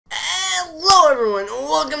everyone,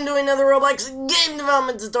 welcome to another Roblox game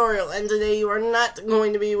development tutorial, and today you are not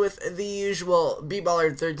going to be with the usual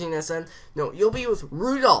bballer13sn. No, you'll be with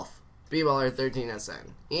Rudolph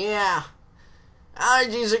bballer13sn. Yeah,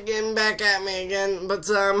 allergies are getting back at me again, but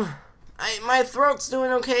my throat's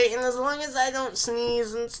doing okay, and as long as I don't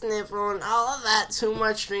sneeze and sniffle and all of that too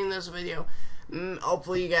much during this video,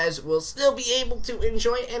 hopefully you guys will still be able to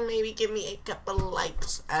enjoy it and maybe give me a couple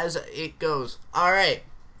likes as it goes. Alright.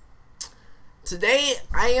 Today,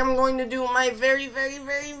 I am going to do my very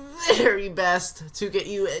best to get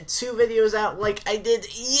you 2 videos out like I did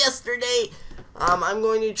yesterday. I'm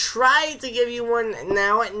going to try to give you one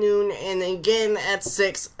now at noon and again at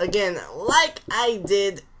 6, again, like I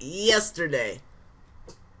did yesterday.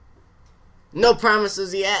 No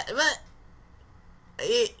promises yet, but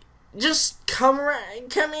just come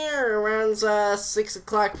here around 6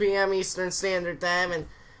 o'clock p.m. Eastern Standard Time and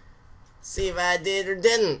see if I did or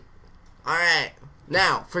didn't. Alright,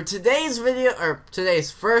 now, for today's video, or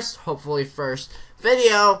today's hopefully first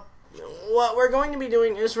video, what we're going to be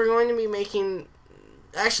doing is we're going to be making,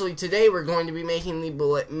 actually today we're going to be making the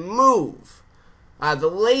bullet move.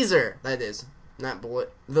 The laser, that is, not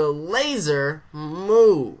bullet, the laser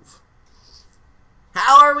move.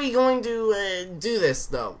 How are we going to do this,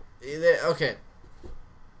 though? Okay.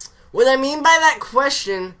 What I mean by that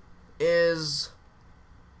question is,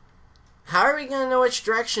 how are we going to know which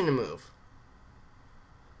direction to move?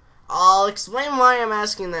 I'll explain why I'm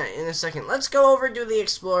asking that in a second. Let's go over to the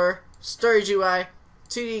Explorer, Storage UI,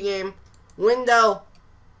 2D game, Window,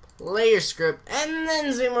 Layer Script, and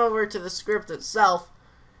then zoom over to the script itself.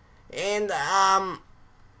 And, how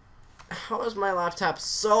is my laptop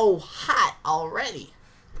so hot already?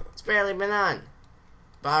 It's barely been on.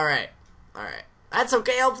 But alright. That's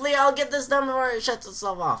okay. Hopefully I'll get this done before it shuts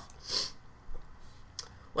itself off.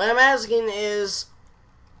 What I'm asking is,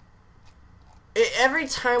 every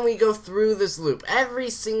time we go through this loop, every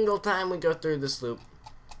single time we go through this loop,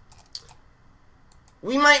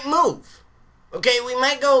 we might move. Okay, we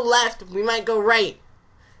might go left, we might go right.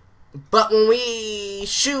 But when we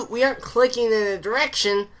shoot, we aren't clicking in a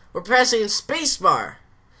direction, we're pressing spacebar.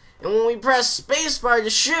 And when we press spacebar to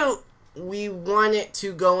shoot, we want it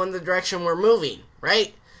to go in the direction we're moving,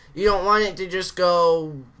 right? You don't want it to just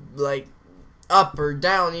go, like, up or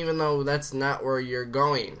down, even though that's not where you're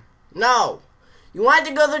going. No! You want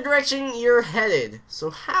to go the direction you're headed. So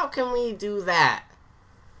how can we do that?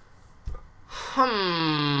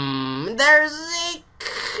 There's a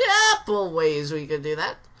couple ways we could do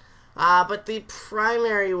that. But the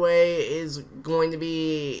primary way is going to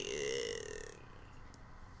be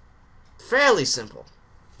fairly simple.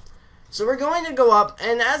 So we're going to go up,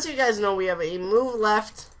 and as you guys know, we have a move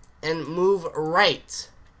left and move right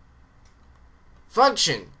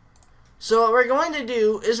function. So what we're going to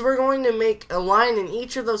do is we're going to make a line in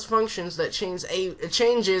each of those functions that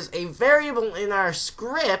changes a variable in our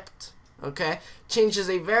script, okay?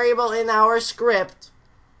 Changes a variable in our script,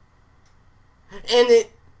 and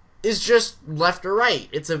it is just left or right.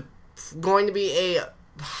 It's going to be a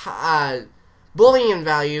Boolean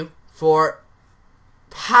value for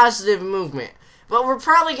positive movement. But we're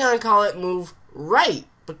probably going to call it move right,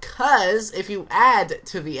 because if you add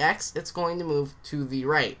to the X, it's going to move to the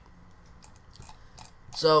right.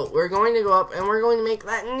 So we're going to go up and we're going to make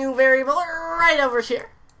that new variable right over here.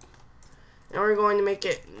 And we're going to make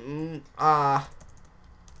it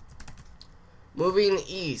moving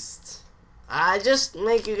east. Just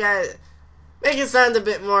make it sound a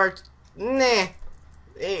bit more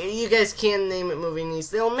you guys can name it moving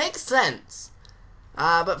east. It'll make sense.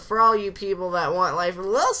 But for all you people that want life a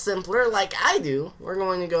little simpler, like I do, we're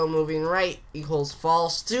going to go moving right equals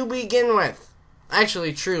false to begin with.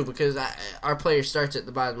 Actually true, because our player starts at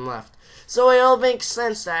the bottom left. So it'll make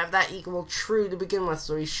sense to have that equal true to begin with,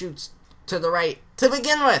 so he shoots to the right to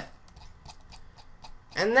begin with.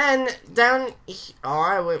 And then down, oh,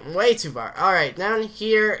 I went way too far. Alright, down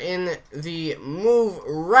here in the move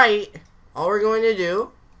right, all we're going to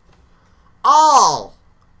do,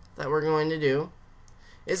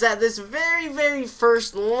 is at this very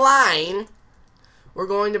first line, we're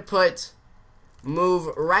going to put move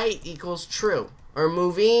right equals true. Or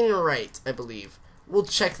moving right, I believe. We'll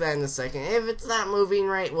check that in a second. If it's not moving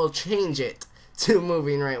right, we'll change it to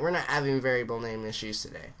moving right. We're not having variable name issues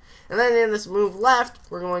today. And then in this move left,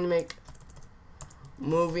 we're going to make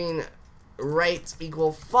moving right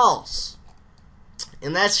equal false.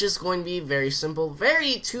 And that's just going to be very simple,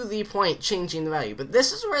 very to the point, changing the value. But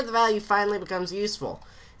this is where the value finally becomes useful.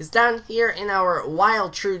 It's down here in our while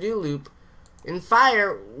true do loop. In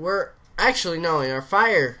fire, we're actually no, in our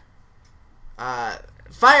fire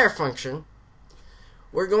function,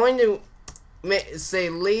 we're going to say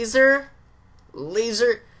laser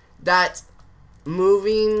dot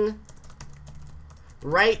moving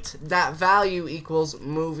right dot value equals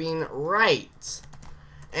moving right.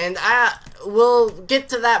 And I will get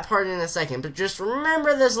to that part in a second, but just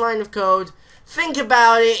remember this line of code, think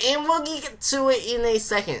about it, and we'll get to it in a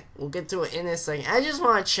second. I just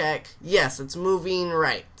want to check. Yes, it's moving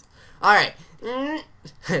right. Alright.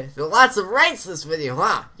 Lots of rights this video,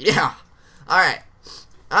 huh? Yeah. Alright.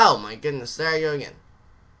 Oh my goodness, there I go again.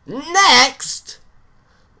 Next,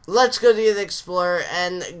 let's go to the Explorer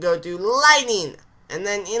and go to Lighting. And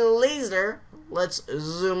then in Laser, let's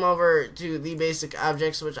zoom over to the basic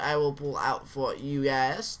objects, which I will pull out for you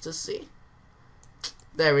guys to see.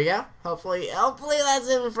 There we go. Hopefully that's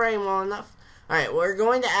in frame well enough. Alright, we're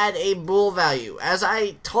going to add a bool value. As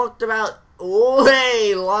I talked about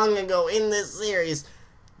way long ago in this series,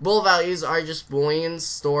 bool values are just booleans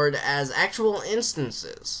stored as actual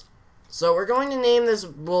instances. So we're going to name this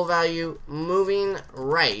bool value moving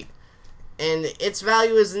right. And its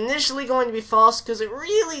value is initially going to be false because it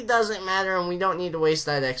really doesn't matter and we don't need to waste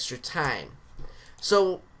that extra time.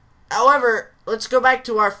 So, however, let's go back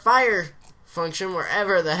to our fire function,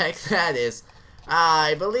 wherever the heck that is.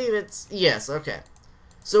 I believe it's, yes, okay.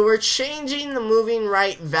 So we're changing the moving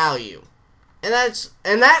right value. And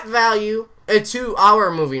that value to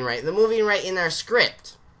our moving right, the moving right in our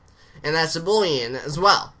script. And that's a boolean as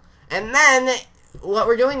well. And then what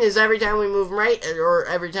we're doing is every time we move right or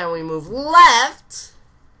every time we move left,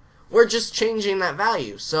 we're just changing that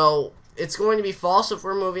value. So it's going to be false if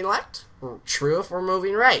we're moving left, or true if we're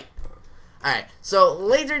moving right. Alright, so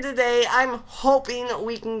later today, I'm hoping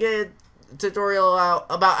we can get a tutorial out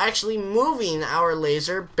about actually moving our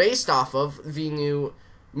laser based off of the new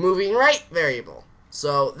moving right variable.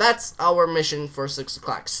 So that's our mission for 6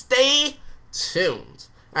 o'clock. Stay tuned.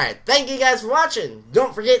 Alright, thank you guys for watching.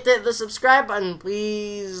 Don't forget to hit the subscribe button.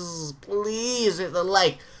 Please hit the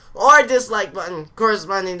like or dislike button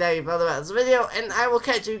corresponding to how you felt about this video. And I will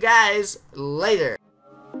catch you guys later.